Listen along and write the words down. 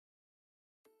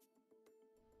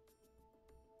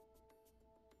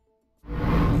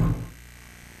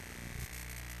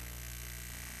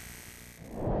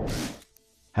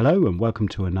Hello and welcome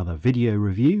to another video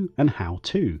review and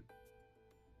how-to.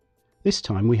 This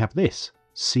time we have this,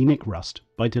 Scenic Rust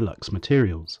by Deluxe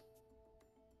Materials.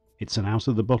 It's an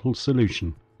out-of-the-bottle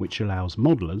solution which allows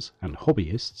modelers and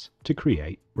hobbyists to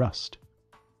create rust.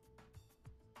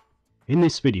 In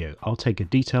this video I'll take a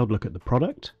detailed look at the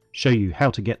product, show you how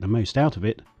to get the most out of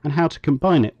it and how to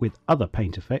combine it with other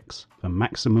paint effects for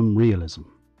maximum realism.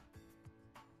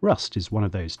 Rust is one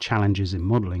of those challenges in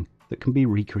modelling that can be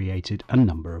recreated a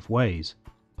number of ways.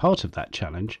 Part of that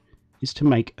challenge is to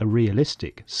make a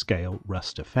realistic scale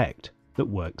rust effect that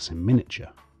works in miniature.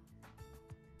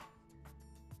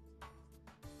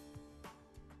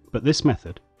 But this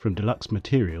method from Deluxe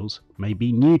Materials may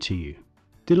be new to you.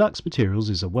 Deluxe Materials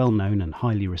is a well-known and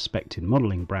highly respected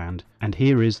modelling brand, and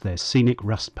here is their Scenic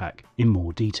Rust Pack in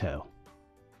more detail.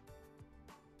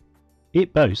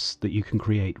 It boasts that you can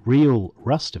create real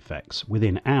rust effects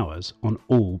within hours on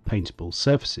all paintable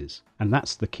surfaces, and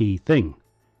that's the key thing.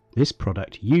 This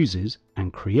product uses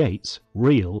and creates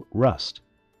real rust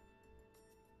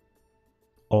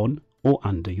on or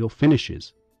under your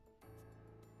finishes.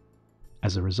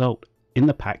 As a result, in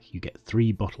the pack you get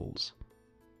 3 bottles.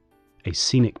 A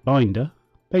Scenic binder,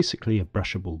 basically a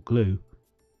brushable glue,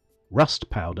 rust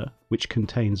powder, which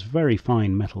contains very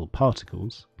fine metal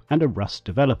particles, and a rust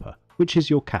developer, which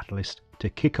is your catalyst to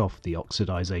kick off the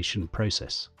oxidization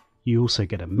process. You also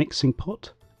get a mixing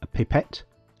pot, a pipette,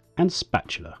 and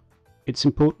spatula. It's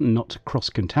important not to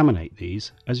cross-contaminate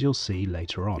these, as you'll see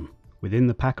later on. Within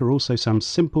the pack are also some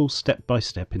simple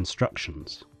step-by-step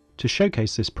instructions. To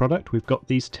showcase this product we've got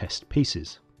these test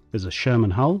pieces. There's a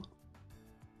Sherman hull,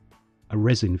 a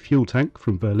resin fuel tank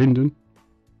from Verlinden,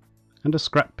 and a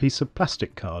scrap piece of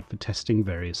plastic card for testing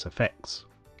various effects.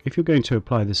 If you're going to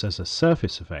apply this as a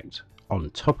surface effect on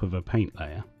top of a paint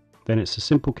layer, then it's a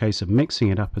simple case of mixing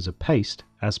it up as a paste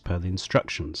as per the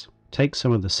instructions. Take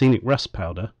some of the Scenic Rust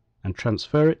powder and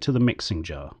transfer it to the mixing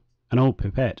jar. An old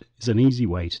pipette is an easy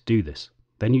way to do this.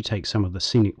 Then you take some of the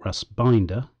Scenic Rust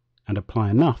binder and apply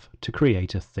enough to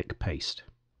create a thick paste.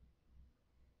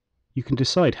 You can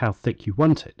decide how thick you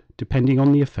want it depending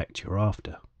on the effect you're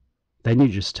after. Then you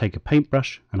just take a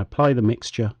paintbrush and apply the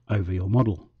mixture over your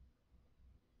model.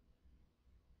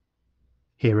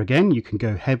 Here again you can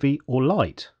go heavy or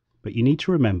light, but you need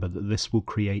to remember that this will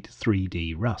create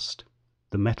 3D rust.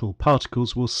 The metal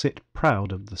particles will sit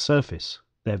proud of the surface.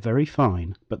 They're very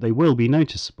fine, but they will be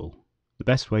noticeable. The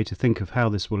best way to think of how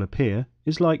this will appear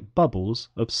is like bubbles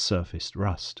of surfaced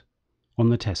rust. On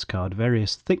the test card,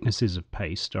 various thicknesses of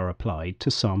paste are applied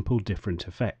to sample different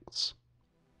effects.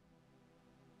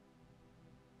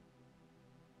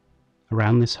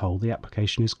 Around this hole the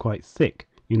application is quite thick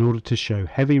in order to show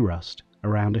heavy rust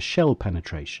around a shell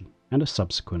penetration and a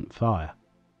subsequent fire,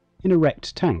 in a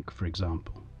wrecked tank for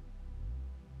example.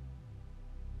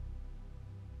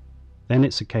 Then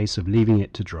it's a case of leaving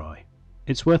it to dry.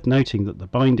 It's worth noting that the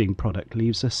binding product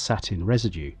leaves a satin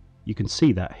residue. You can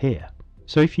see that here.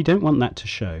 So if you don't want that to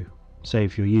show, say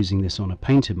if you're using this on a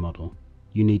painted model,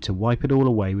 you need to wipe it all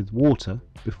away with water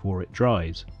before it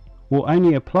dries, or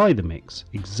only apply the mix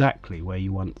exactly where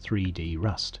you want 3D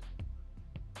rust.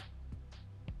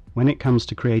 When it comes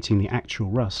to creating the actual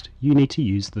rust, you need to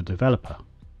use the developer,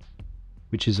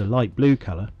 which is a light blue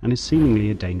colour and is seemingly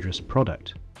a dangerous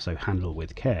product, so handle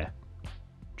with care.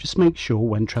 Just make sure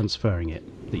when transferring it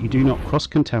that you do not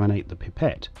cross-contaminate the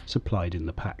pipette supplied in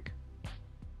the pack.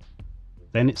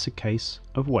 Then it's a case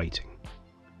of waiting.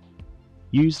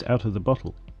 Used out of the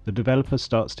bottle, the developer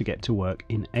starts to get to work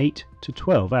in 8 to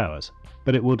 12 hours,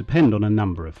 but it will depend on a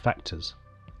number of factors.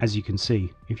 As you can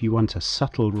see, if you want a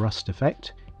subtle rust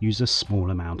effect, use a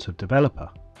small amount of developer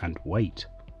and wait.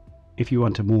 If you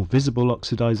want a more visible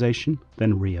oxidization,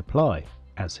 then reapply,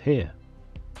 as here.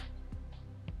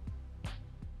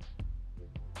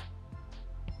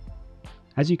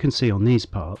 As you can see on these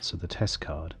parts of the test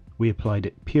card, we applied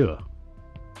it pure.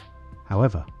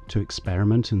 However, to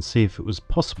experiment and see if it was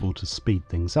possible to speed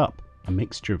things up, a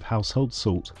mixture of household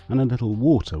salt and a little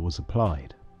water was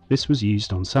applied. This was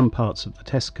used on some parts of the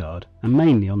test card and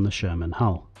mainly on the Sherman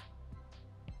hull.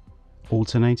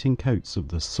 Alternating coats of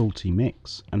the salty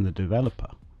mix and the developer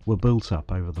were built up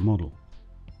over the model.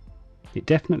 It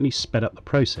definitely sped up the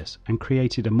process and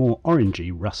created a more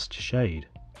orangey rust shade.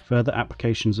 Further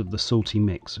applications of the salty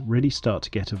mix really start to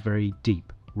get a very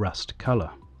deep rust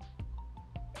colour.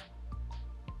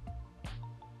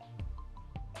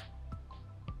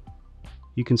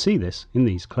 You can see this in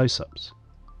these close-ups.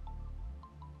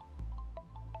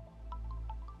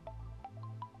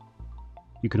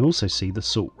 You can also see the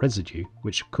salt residue,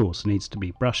 which of course needs to be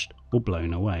brushed or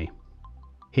blown away.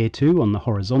 Here too, on the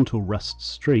horizontal rust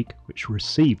streak which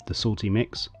received the salty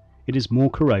mix, it is more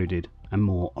corroded and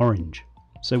more orange.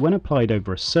 So when applied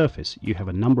over a surface, you have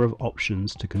a number of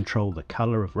options to control the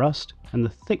colour of rust and the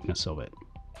thickness of it.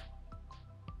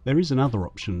 There is another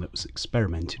option that was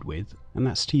experimented with, and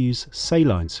that's to use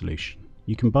saline solution.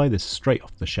 You can buy this straight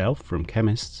off the shelf from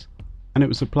chemists, and it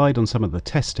was applied on some of the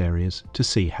test areas to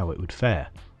see how it would fare.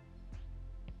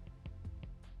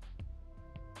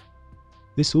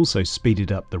 This also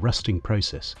speeded up the rusting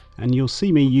process, and you'll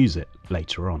see me use it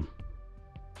later on.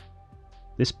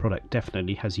 This product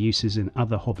definitely has uses in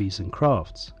other hobbies and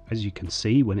crafts, as you can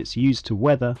see when it's used to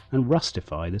weather and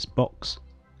rustify this box.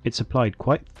 It's applied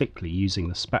quite thickly using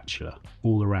the spatula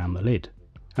all around the lid,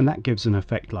 and that gives an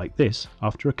effect like this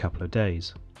after a couple of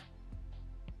days.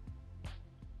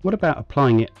 What about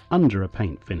applying it under a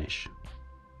paint finish?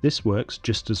 This works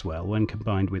just as well when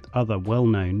combined with other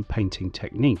well-known painting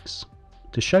techniques.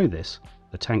 To show this,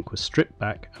 the tank was stripped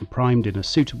back and primed in a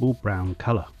suitable brown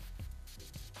colour.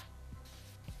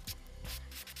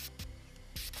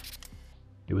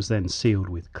 It was then sealed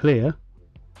with clear,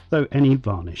 though any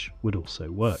varnish would also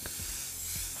work.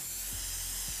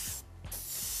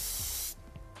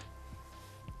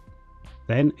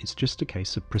 Then it's just a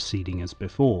case of proceeding as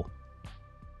before.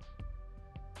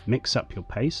 Mix up your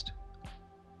paste,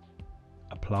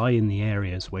 apply in the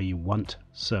areas where you want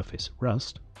surface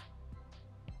rust,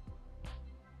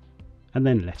 and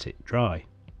then let it dry.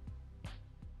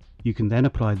 You can then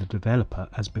apply the developer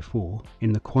as before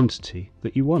in the quantity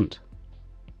that you want.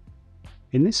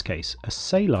 In this case, a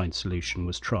saline solution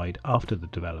was tried after the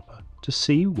developer to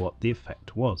see what the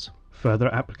effect was.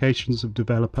 Further applications of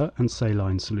developer and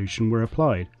saline solution were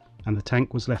applied, and the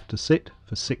tank was left to sit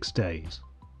for 6 days.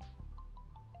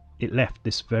 It left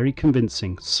this very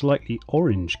convincing, slightly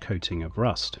orange coating of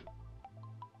rust.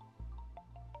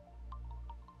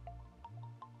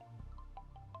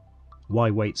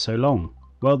 Why wait so long?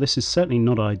 Well, this is certainly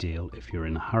not ideal if you're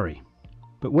in a hurry.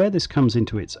 But where this comes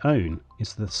into its own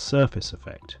is the surface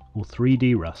effect, or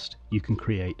 3D rust, you can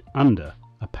create under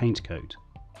a paint coat.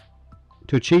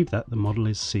 To achieve that, the model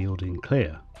is sealed in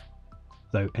clear,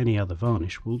 though any other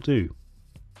varnish will do.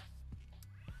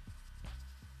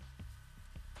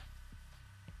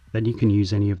 Then you can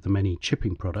use any of the many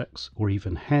chipping products, or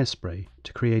even hairspray,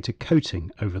 to create a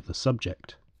coating over the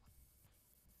subject.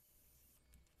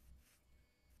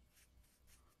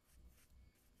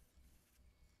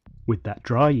 With that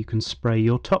dry, you can spray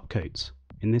your top coats,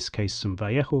 in this case some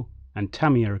Vallejo and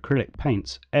Tamiya acrylic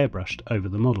paints airbrushed over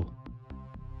the model.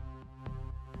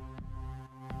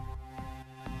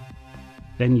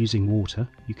 Then using water,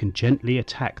 you can gently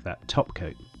attack that top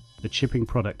coat. The chipping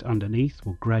product underneath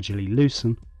will gradually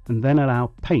loosen and then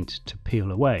allow paint to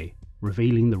peel away,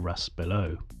 revealing the rust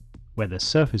below. Where there's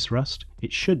surface rust,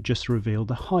 it should just reveal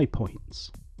the high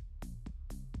points.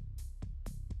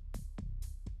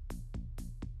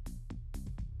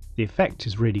 The effect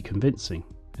is really convincing,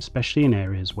 especially in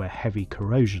areas where heavy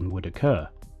corrosion would occur,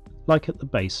 like at the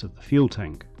base of the fuel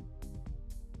tank.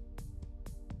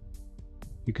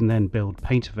 You can then build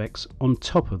paint effects on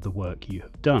top of the work you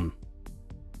have done.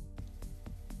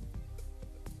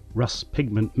 Rust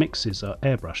pigment mixes are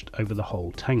airbrushed over the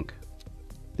whole tank.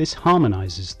 This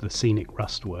harmonises the Scenic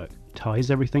rust work, ties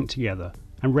everything together,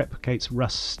 and replicates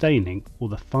rust staining or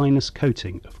the finest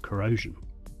coating of corrosion.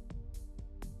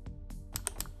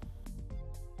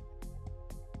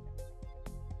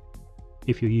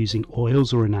 If you're using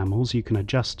oils or enamels, you can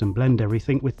adjust and blend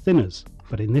everything with thinners,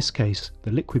 but in this case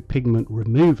the liquid pigment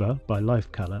remover by Life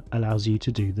Colour allows you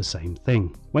to do the same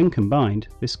thing. When combined,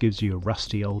 this gives you a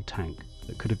rusty old tank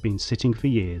that could have been sitting for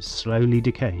years slowly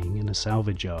decaying in a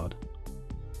salvage yard.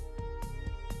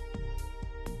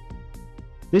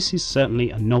 This is certainly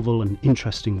a novel and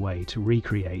interesting way to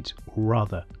recreate, or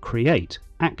rather create,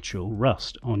 actual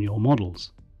rust on your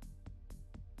models.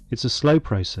 It's a slow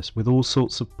process with all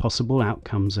sorts of possible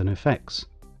outcomes and effects,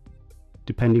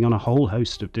 depending on a whole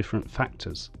host of different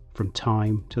factors, from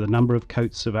time to the number of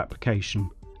coats of application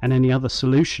and any other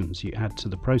solutions you add to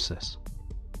the process.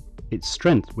 Its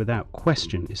strength without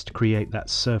question is to create that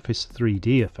surface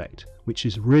 3D effect, which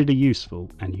is really useful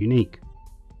and unique.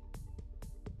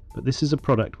 But this is a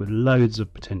product with loads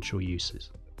of potential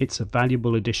uses. It's a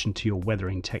valuable addition to your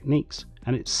weathering techniques,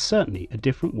 and it's certainly a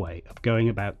different way of going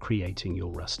about creating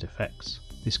your rust effects.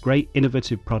 This great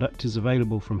innovative product is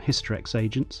available from Hysterex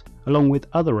agents, along with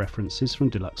other references from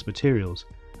Deluxe Materials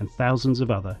and thousands of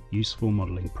other useful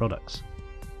modelling products.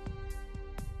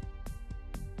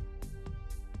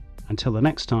 Until the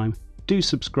next time, do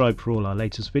subscribe for all our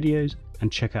latest videos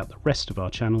and check out the rest of our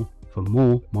channel for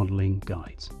more modelling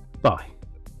guides. Bye.